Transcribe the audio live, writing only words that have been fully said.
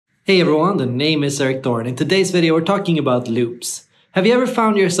Hey everyone, the name is Eric Thorne. In today's video, we're talking about loops. Have you ever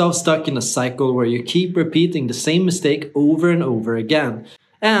found yourself stuck in a cycle where you keep repeating the same mistake over and over again?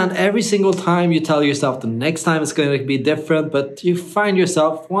 And every single time you tell yourself the next time it's going to be different, but you find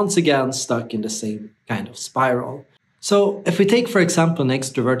yourself once again stuck in the same kind of spiral. So if we take, for example, an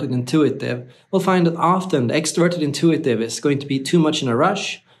extroverted intuitive, we'll find that often the extroverted intuitive is going to be too much in a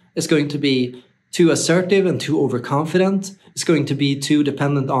rush, it's going to be too assertive and too overconfident, it's going to be too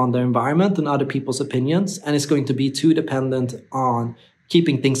dependent on their environment and other people's opinions, and it's going to be too dependent on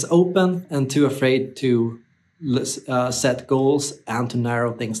keeping things open and too afraid to set goals and to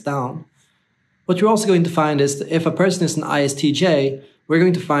narrow things down. What you're also going to find is that if a person is an ISTJ, we're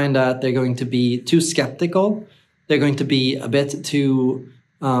going to find that they're going to be too skeptical, they're going to be a bit too...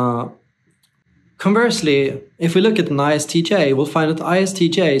 Conversely, if we look at an ISTJ, we'll find that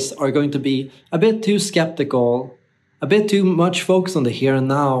ISTJs are going to be a bit too skeptical, a bit too much focused on the here and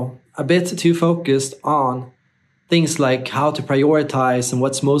now, a bit too focused on things like how to prioritize and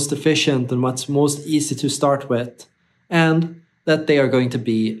what's most efficient and what's most easy to start with, and that they are going to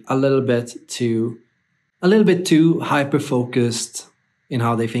be a little bit too hyper-focused in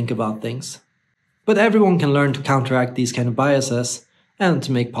how they think about things. But everyone can learn to counteract these kind of biases and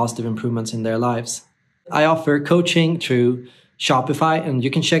to make positive improvements in their lives. I offer coaching through Shopify, and you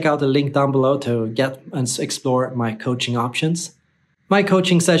can check out the link down below to get and explore my coaching options. My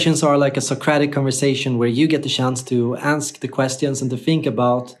coaching sessions are like a Socratic conversation where you get the chance to ask the questions and to think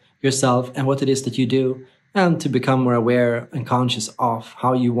about yourself and what it is that you do, and to become more aware and conscious of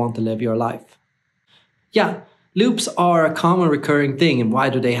how you want to live your life. Yeah. Loops are a common recurring thing, and why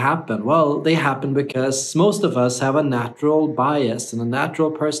do they happen? Well, they happen because most of us have a natural bias and a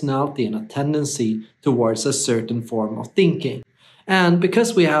natural personality and a tendency towards a certain form of thinking. And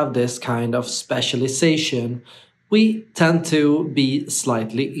because we have this kind of specialization, we tend to be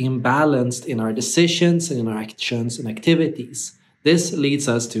slightly imbalanced in our decisions and in our actions and activities. This leads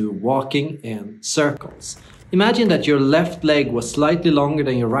us to walking in circles. Imagine that your left leg was slightly longer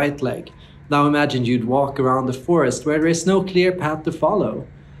than your right leg. Now imagine you'd walk around the forest where there is no clear path to follow.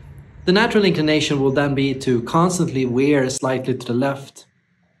 The natural inclination will then be to constantly veer slightly to the left.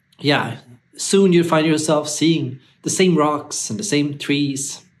 Yeah, soon you'll find yourself seeing the same rocks and the same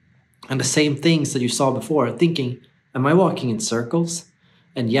trees and the same things that you saw before, thinking, am I walking in circles?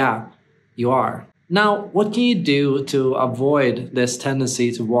 And yeah, you are. Now, what can you do to avoid this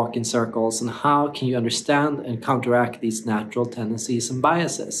tendency to walk in circles, and how can you understand and counteract these natural tendencies and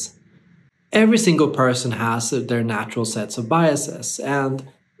biases? Every single person has their natural sets of biases, and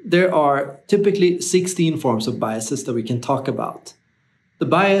there are typically 16 forms of biases that we can talk about. The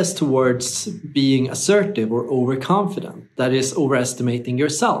bias towards being assertive or overconfident, that is overestimating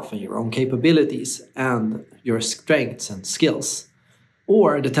yourself and your own capabilities and your strengths and skills.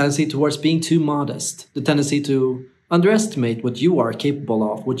 Or the tendency towards being too modest, the tendency to underestimate what you are capable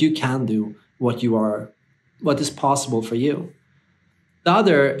of, what you can do, what is possible for you. The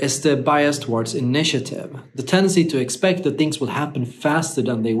other is the bias towards initiative, the tendency to expect that things will happen faster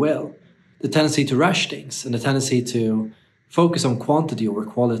than they will, the tendency to rush things, and the tendency to focus on quantity over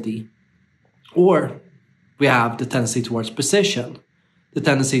quality. Or we have the tendency towards precision, the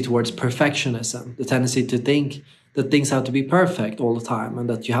tendency towards perfectionism, the tendency to think that things have to be perfect all the time and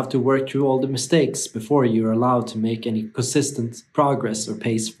that you have to work through all the mistakes before you're allowed to make any consistent progress or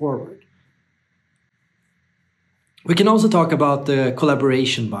pace forward. We can also talk about the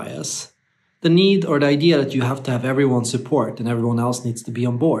collaboration bias, the need or the idea that you have to have everyone's support and everyone else needs to be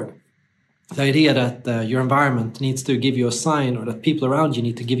on board. The idea that your environment needs to give you a sign, or that people around you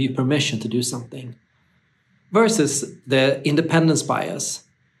need to give you permission to do something. Versus the independence bias,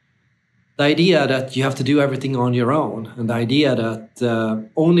 the idea that you have to do everything on your own, and the idea that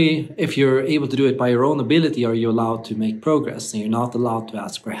only if you're able to do it by your own ability are you allowed to make progress, and you're not allowed to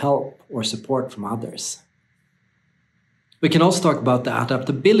ask for help or support from others. We can also talk about the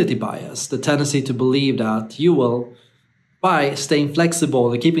adaptability bias, the tendency to believe that you will, by staying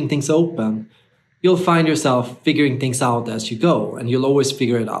flexible and keeping things open, you'll find yourself figuring things out as you go, and you'll always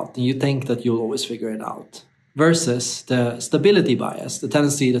figure it out, and you think that you'll always figure it out. Versus the stability bias, the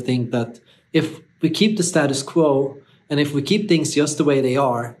tendency to think that if we keep the status quo, and if we keep things just the way they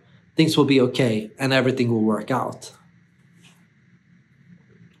are, things will be okay, and everything will work out.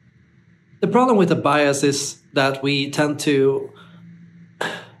 The problem with the bias is that we tend to,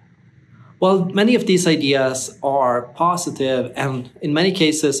 while many of these ideas are positive and in many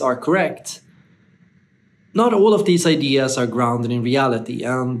cases are correct, not all of these ideas are grounded in reality.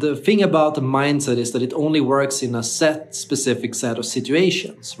 And the thing about the mindset is that it only works in a specific set of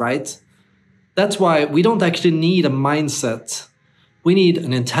situations, right? That's why we don't actually need a mindset We need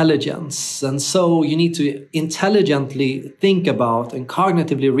an intelligence. And so you need to intelligently think about and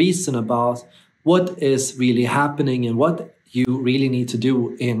cognitively reason about what is really happening and what you really need to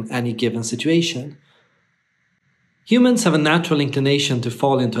do in any given situation. Humans have a natural inclination to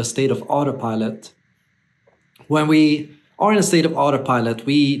fall into a state of autopilot. When we are in a state of autopilot,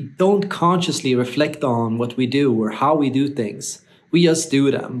 we don't consciously reflect on what we do or how we do things. We just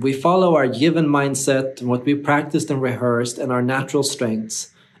do them. We follow our given mindset and what we practiced and rehearsed and our natural strengths.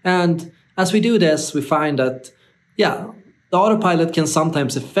 And as we do this, we find that, the autopilot can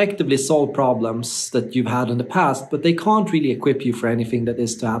sometimes effectively solve problems that you've had in the past, but they can't really equip you for anything that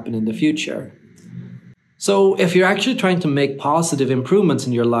is to happen in the future. So if you're actually trying to make positive improvements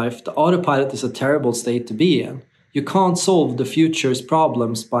in your life, the autopilot is a terrible state to be in. You can't solve the future's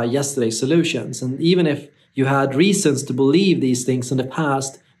problems by yesterday's solutions. And even if you had reasons to believe these things in the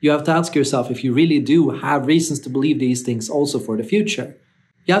past, you have to ask yourself if you really do have reasons to believe these things also for the future.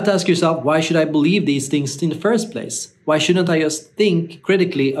 You have to ask yourself, why should I believe these things in the first place? Why shouldn't I just think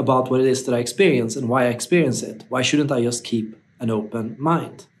critically about what it is that I experience and why I experience it? Why shouldn't I just keep an open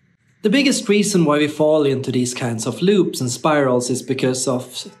mind? The biggest reason why we fall into these kinds of loops and spirals is because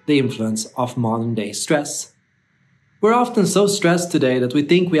of the influence of modern day stress. We're often so stressed today that we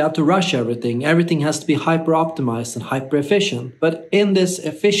think we have to rush everything. Everything has to be hyper-optimized and hyper-efficient. But in this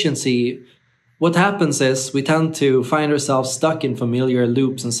efficiency, what happens is we tend to find ourselves stuck in familiar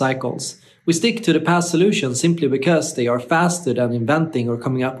loops and cycles. We stick to the past solutions simply because they are faster than inventing or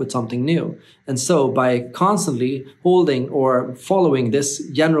coming up with something new. And so by constantly holding or following this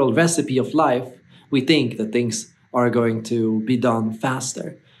general recipe of life, we think that things are going to be done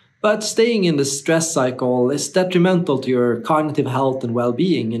faster. But staying in the stress cycle is detrimental to your cognitive health and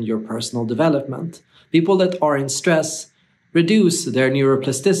well-being and your personal development. People that are in stress reduce their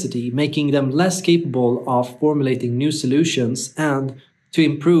neuroplasticity, making them less capable of formulating new solutions and to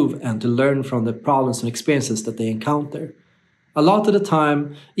improve and to learn from the problems and experiences that they encounter. A lot of the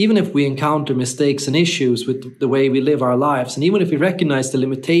time, even if we encounter mistakes and issues with the way we live our lives, and even if we recognize the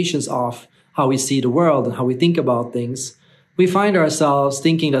limitations of how we see the world and how we think about things, we find ourselves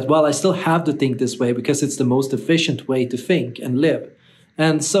thinking that, I still have to think this way because it's the most efficient way to think and live.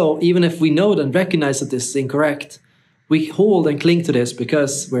 And so even if we know and recognize that this is incorrect, we hold and cling to this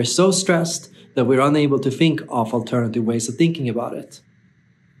because we're so stressed that we're unable to think of alternative ways of thinking about it.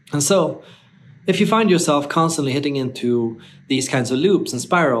 And so if you find yourself constantly hitting into these kinds of loops and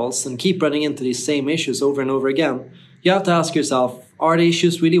spirals and keep running into these same issues over and over again, you have to ask yourself, are the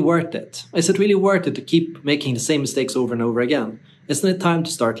issues really worth it? Is it really worth it to keep making the same mistakes over and over again? Isn't it time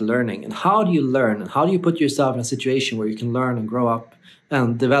to start learning? And how do you learn? And how do you put yourself in a situation where you can learn and grow up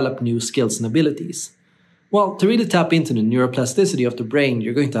and develop new skills and abilities? Well, to really tap into the neuroplasticity of the brain,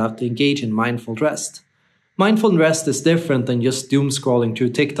 you're going to have to engage in mindful rest. Mindful rest is different than just doom scrolling through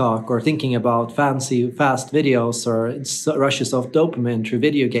TikTok or thinking about fancy, fast videos or rushes of dopamine through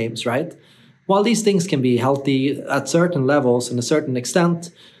video games, right? While these things can be healthy at certain levels and a certain extent,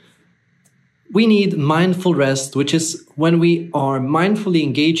 we need mindful rest, which is when we are mindfully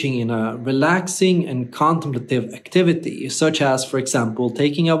engaging in a relaxing and contemplative activity, such as, for example,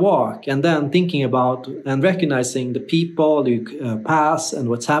 taking a walk and then thinking about and recognizing the people you pass and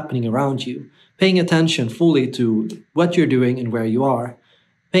what's happening around you, paying attention fully to what you're doing and where you are,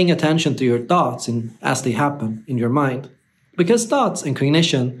 paying attention to your thoughts as they happen in your mind. Because thoughts and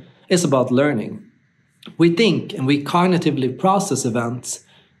cognition is about learning. We think and we cognitively process events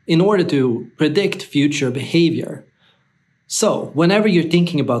in order to predict future behavior. So, whenever you're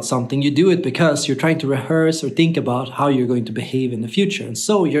thinking about something, you do it because you're trying to rehearse or think about how you're going to behave in the future. And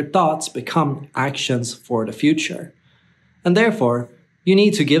so your thoughts become actions for the future. And therefore, you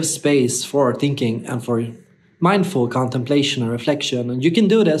need to give space for thinking and for mindful contemplation and reflection. And you can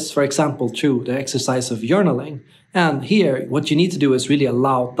do this, for example, through the exercise of journaling. And here, what you need to do is really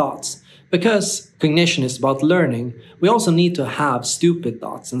allow thoughts. Because cognition is about learning, we also need to have stupid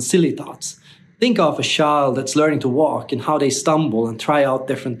thoughts and silly thoughts. Think of a child that's learning to walk and how they stumble and try out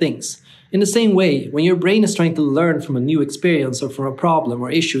different things. In the same way, when your brain is trying to learn from a new experience or from a problem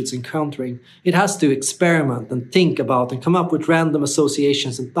or issue it's encountering, it has to experiment and think about and come up with random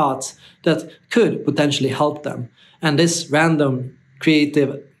associations and thoughts that could potentially help them. And this random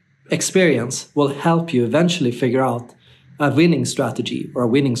creative experience will help you eventually figure out a winning strategy or a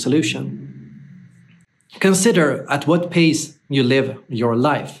winning solution. Consider at what pace you live your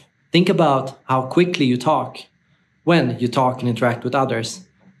life. Think about how quickly you talk, when you talk and interact with others.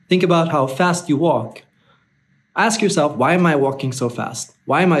 Think about how fast you walk. Ask yourself, why am I walking so fast?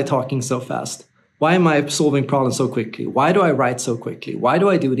 Why am I talking so fast? Why am I solving problems so quickly? Why do I write so quickly? Why do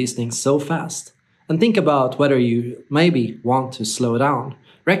I do these things so fast? and think about whether you maybe want to slow down.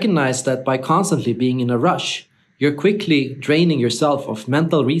 Recognize that by constantly being in a rush, you're quickly draining yourself of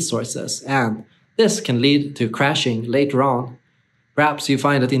mental resources, and this can lead to crashing later on. Perhaps you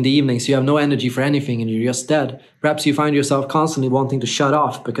find that in the evenings you have no energy for anything and you're just dead. Perhaps you find yourself constantly wanting to shut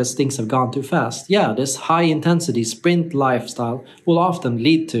off because things have gone too fast. Yeah, this high intensity sprint lifestyle will often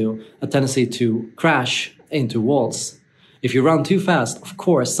lead to a tendency to crash into walls. If you run too fast, of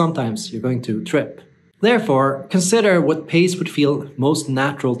course, sometimes you're going to trip. Therefore, consider what pace would feel most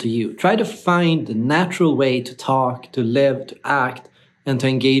natural to you. Try to find the natural way to talk, to live, to act, and to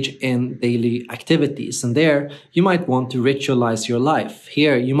engage in daily activities. And there, you might want to ritualize your life.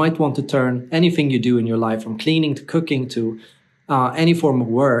 Here, you might want to turn anything you do in your life, from cleaning to cooking to any form of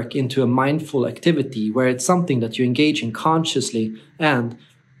work, into a mindful activity where it's something that you engage in consciously and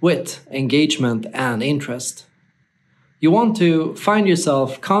with engagement and interest. You want to find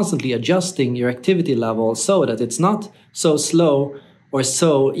yourself constantly adjusting your activity level so that it's not so slow or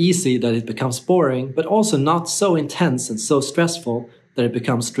so easy that it becomes boring, but also not so intense and so stressful that it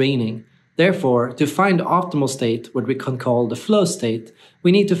becomes draining. Therefore, to find the optimal state, what we can call the flow state,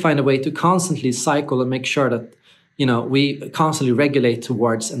 we need to find a way to constantly cycle and make sure that we constantly regulate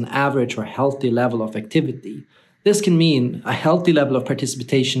towards an average or healthy level of activity. This can mean a healthy level of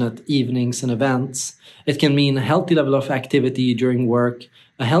participation at evenings and events. It can mean a healthy level of activity during work,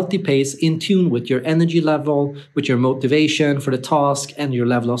 a healthy pace in tune with your energy level, with your motivation for the task, and your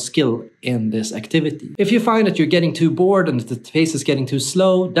level of skill in this activity. If you find that you're getting too bored and the pace is getting too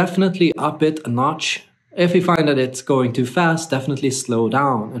slow, definitely up it a notch. If you find that it's going too fast, definitely slow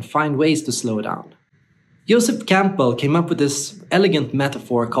down and find ways to slow down. Joseph Campbell came up with this elegant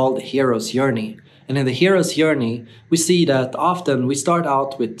metaphor called the hero's journey. And in the hero's journey, we see that often we start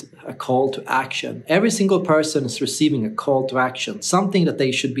out with a call to action. Every single person is receiving a call to action, something that they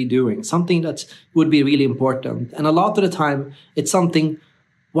should be doing, something that would be really important. And a lot of the time, it's something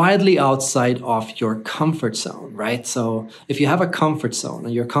widely outside of your comfort zone, right? So if you have a comfort zone,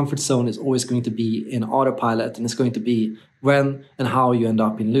 and your comfort zone is always going to be in autopilot, and it's going to be when and how you end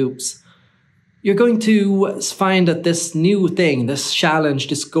up in loops, you're going to find that this new thing, this challenge,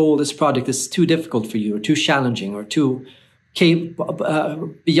 this goal, this project is too difficult for you, or too challenging, or too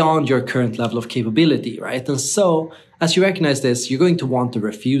beyond your current level of capability, right? And so, as you recognize this, you're going to want to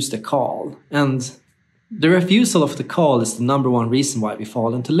refuse the call. And the refusal of the call is the number one reason why we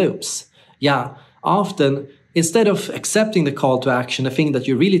fall into loops. Yeah, often, instead of accepting the call to action, the thing that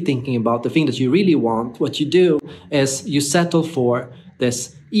you're really thinking about, the thing that you really want, what you do is you settle for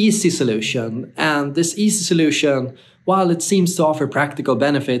this easy solution. And this easy solution, while it seems to offer practical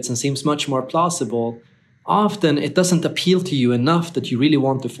benefits and seems much more plausible, often it doesn't appeal to you enough that you really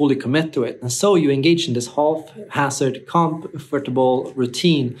want to fully commit to it. And so you engage in this haphazard, comfortable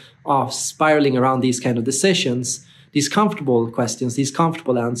routine of spiraling around these kind of decisions, these comfortable questions, these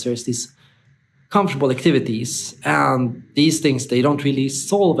comfortable answers, these comfortable activities. And these things, they don't really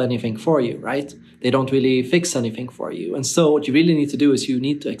solve anything for you, right? They don't really fix anything for you. And so what you really need to do is you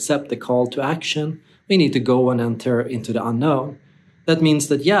need to accept the call to action. We need to go and enter into the unknown. That means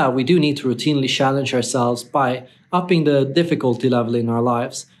that, yeah, we do need to routinely challenge ourselves by upping the difficulty level in our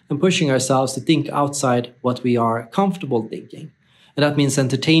lives and pushing ourselves to think outside what we are comfortable thinking. And that means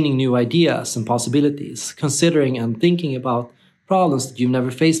entertaining new ideas and possibilities, considering and thinking about problems that you've never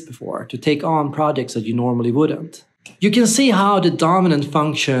faced before, to take on projects that you normally wouldn't. You can see how the dominant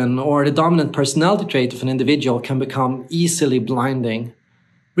function or the dominant personality trait of an individual can become easily blinding.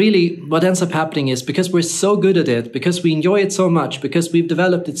 Really, what ends up happening is because we're so good at it, because we enjoy it so much, because we've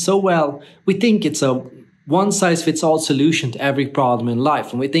developed it so well, we think it's a one-size-fits-all solution to every problem in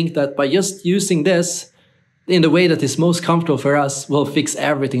life. And we think that by just using this in the way that is most comfortable for us, we'll fix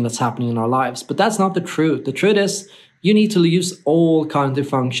everything that's happening in our lives. But that's not the truth. The truth is, you need to use all cognitive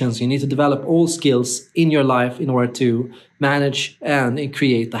functions. You need to develop all skills in your life in order to manage and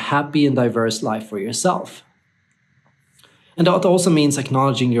create a happy and diverse life for yourself. And that also means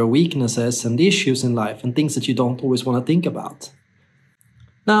acknowledging your weaknesses and issues in life and things that you don't always want to think about.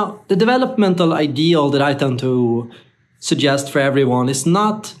 Now, the developmental ideal that I tend to suggest for everyone is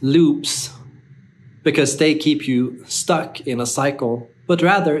not loops because they keep you stuck in a cycle, but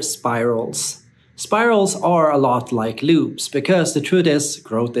rather spirals. Spirals are a lot like loops because the truth is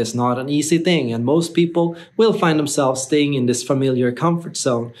growth is not an easy thing, and most people will find themselves staying in this familiar comfort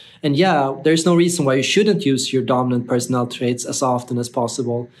zone. And yeah, there's no reason why you shouldn't use your dominant personality traits as often as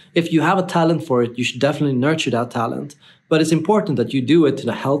possible. If you have a talent for it, you should definitely nurture that talent. But it's important that you do it to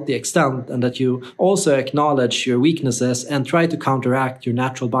a healthy extent and that you also acknowledge your weaknesses and try to counteract your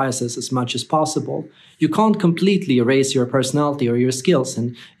natural biases as much as possible. You can't completely erase your personality or your skills,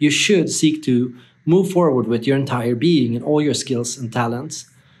 and you should seek to move forward with your entire being and all your skills and talents.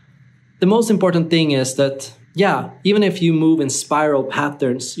 The most important thing is that, yeah, even if you move in spiral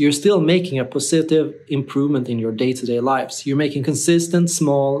patterns, you're still making a positive improvement in your day-to-day lives. You're making consistent,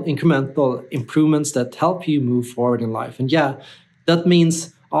 small, incremental improvements that help you move forward in life. And yeah, that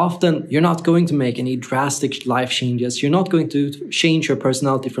means often you're not going to make any drastic life changes. You're not going to change your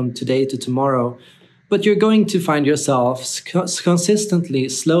personality from today to tomorrow, but you're going to find yourself consistently,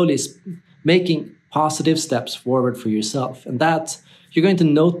 slowly making positive steps forward for yourself. And that you're going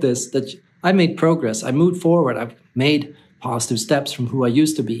to notice that I made progress. I moved forward. I've made positive steps from who I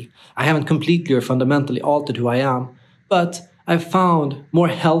used to be. I haven't completely or fundamentally altered who I am, but I've found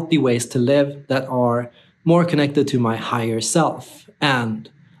more healthy ways to live that are more connected to my higher self and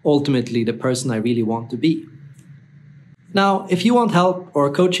ultimately the person I really want to be. Now, if you want help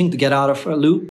or coaching to get out of a loop,